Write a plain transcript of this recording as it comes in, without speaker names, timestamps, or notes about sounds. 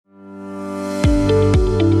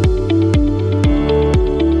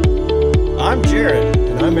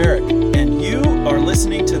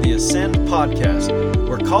Podcast,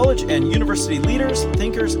 where college and university leaders,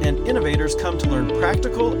 thinkers, and innovators come to learn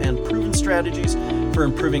practical and proven strategies for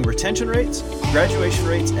improving retention rates, graduation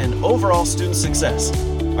rates, and overall student success.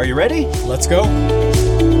 Are you ready? Let's go.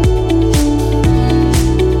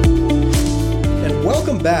 And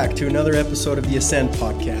welcome back to another episode of the Ascend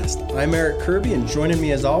Podcast. I'm Eric Kirby, and joining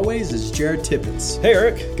me as always is Jared Tippins. Hey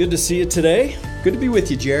Eric, good to see you today. Good to be with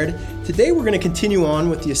you, Jared. Today we're going to continue on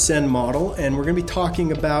with the Ascend model, and we're going to be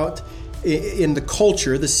talking about in the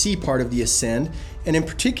culture, the C part of the Ascend, and in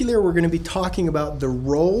particular we're going to be talking about the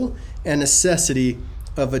role and necessity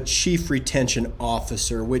of a chief retention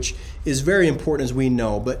officer, which is very important as we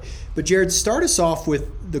know. But Jared, start us off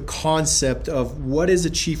with the concept of what is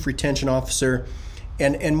a chief retention officer,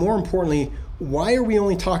 and more importantly, why are we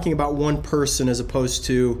only talking about one person as opposed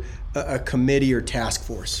to a committee or task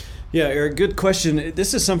force? Yeah, Eric, good question.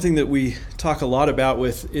 This is something that we talk a lot about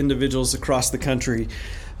with individuals across the country,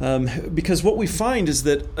 because what we find is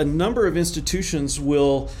that a number of institutions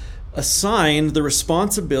will assign the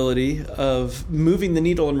responsibility of moving the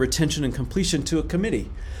needle on retention and completion to a committee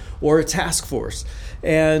or a task force.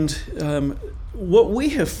 And what we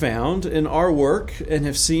have found in our work and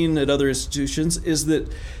have seen at other institutions is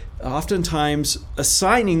that oftentimes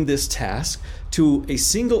assigning this task to a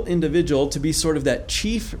single individual to be sort of that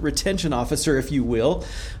chief retention officer, if you will,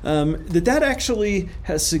 that actually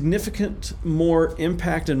has significant more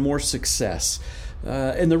impact and more success.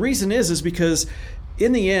 And the reason is because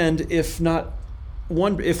in the end, if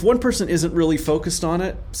one person isn't really focused on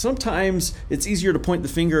it, sometimes it's easier to point the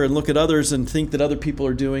finger and look at others and think that other people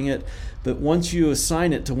are doing it. But once you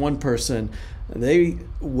assign it to one person, they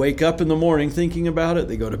wake up in the morning thinking about it,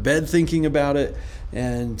 they go to bed thinking about it,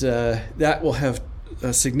 and that will have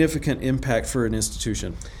a significant impact for an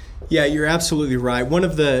institution. Yeah, you're absolutely right. One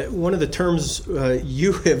of the terms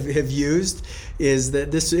you have used is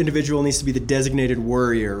that this individual needs to be the designated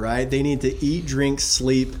worrier, right? They need to eat, drink,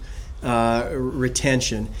 sleep,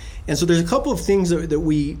 retention. And so there's a couple of things that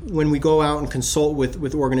we, when we go out and consult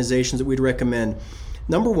with organizations, that we'd recommend.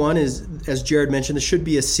 Number one is, as Jared mentioned, this should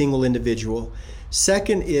be a single individual.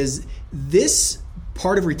 Second is this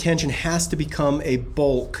part of retention has to become a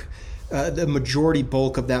bulk, the majority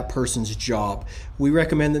bulk of that person's job. We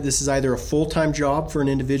recommend that this is either a full-time job for an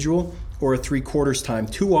individual or a 3/4 time.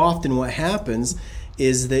 Too often what happens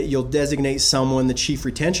is that you'll designate someone the chief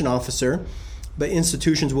retention officer, but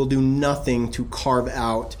institutions will do nothing to carve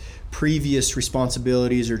out previous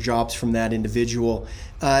responsibilities or jobs from that individual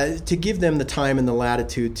to give them the time and the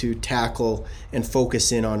latitude to tackle and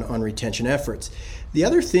focus in on retention efforts. The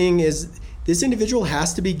other thing is this individual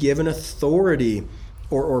has to be given authority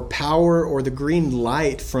or power or the green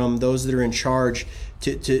light from those that are in charge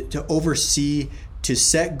to oversee, to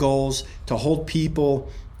set goals, to hold people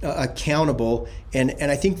accountable. And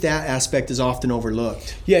I think that aspect is often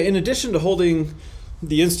overlooked. Yeah, in addition to holding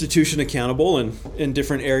the institution accountable in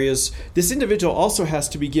different areas, this individual also has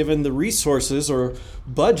to be given the resources or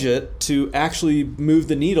budget to actually move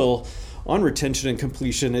the needle on retention and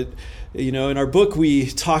completion. In our book, we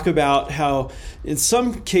talk about how in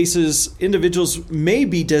some cases individuals may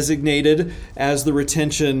be designated as the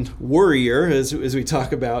retention worrier, as we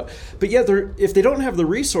talk about, but yet if they don't have the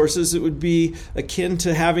resources, it would be akin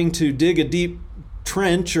to having to dig a deep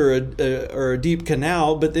trench or a deep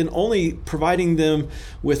canal, but then only providing them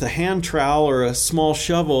with a hand trowel or a small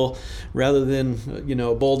shovel rather than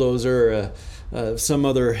a bulldozer or some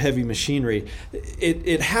other heavy machinery.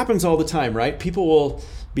 It happens all the time, right? People will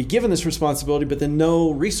be given this responsibility, but then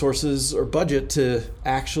no resources or budget to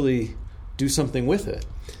actually do something with it.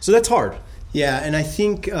 So that's hard. Yeah, and I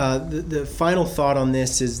think the final thought on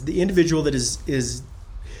this is the individual that is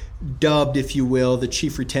dubbed, if you will, the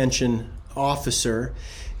chief retention officer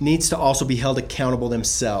needs to also be held accountable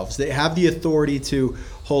themselves. They have the authority to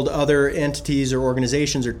hold other entities or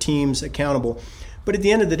organizations or teams accountable. But at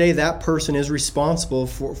the end of the day, that person is responsible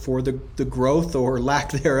for the growth or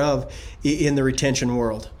lack thereof in the retention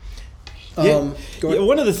world.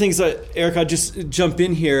 One of the things that, Eric, I'll just jump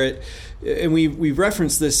in here, and we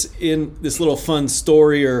referenced this in this little fun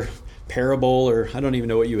story or parable, or I don't even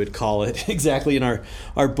know what you would call it exactly in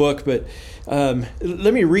our book, but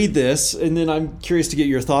let me read this, and then I'm curious to get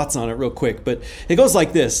your thoughts on it real quick. But it goes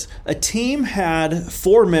like this. A team had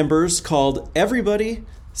 4 members called everybody,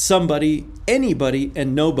 somebody, anybody,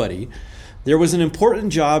 and nobody. There was an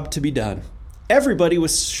important job to be done. Everybody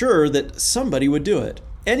was sure that somebody would do it.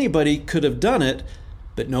 Anybody could have done it,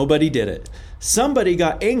 but nobody did it. Somebody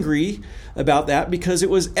got angry about that because it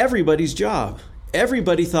was everybody's job.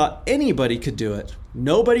 Everybody thought anybody could do it.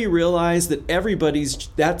 Nobody realized that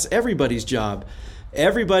that's everybody's job.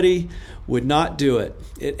 everybody would not do it.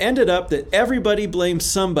 It ended up that everybody blamed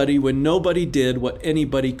somebody when nobody did what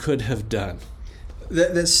anybody could have done.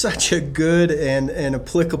 That's such a good and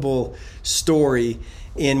applicable story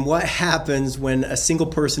in what happens when a single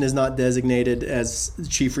person is not designated as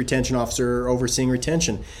chief retention officer or overseeing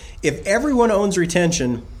retention. If everyone owns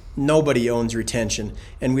retention, nobody owns retention.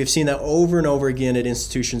 And we've seen that over and over again at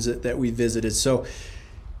institutions that we visited. So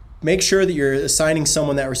make sure that you're assigning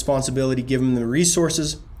someone that responsibility, giving them the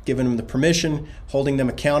resources, giving them the permission, holding them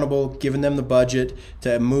accountable, giving them the budget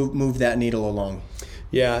to move that needle along.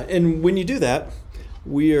 Yeah, and when you do that,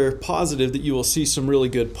 we are positive that you will see some really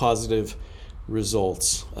good positive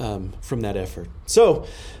results from that effort. So,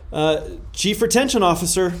 Chief Retention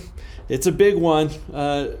Officer, it's a big one.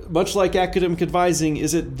 Much like academic advising,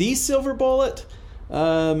 is it the silver bullet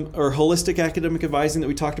or holistic academic advising that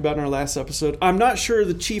we talked about in our last episode? I'm not sure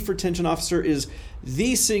the Chief Retention Officer is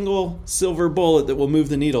the single silver bullet that will move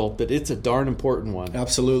the needle, but it's a darn important one.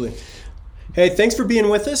 Absolutely. Hey, thanks for being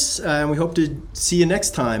with us, and we hope to see you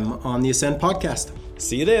next time on the Ascend Podcast.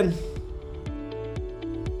 See you then.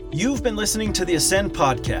 You've been listening to the Ascend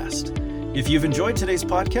Podcast. If you've enjoyed today's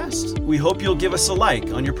podcast, we hope you'll give us a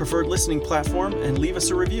like on your preferred listening platform and leave us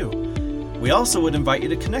a review. We also would invite you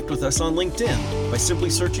to connect with us on LinkedIn by simply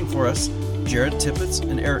searching for us, Jared Tippett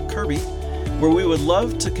and Eric Kirby, where we would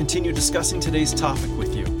love to continue discussing today's topic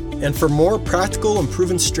with you. And for more practical and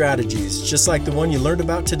proven strategies, just like the one you learned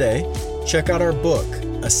about today, check out our book,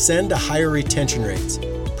 Ascend to Higher Retention Rates,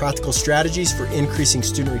 Practical Strategies for Increasing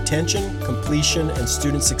Student Retention, Completion, and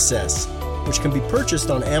Student Success, which can be purchased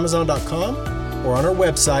on Amazon.com or on our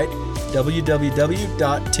website,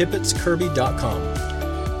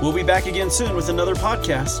 www.tippetskirby.com. We'll be back again soon with another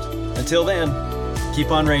podcast. Until then, keep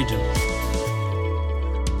on raging.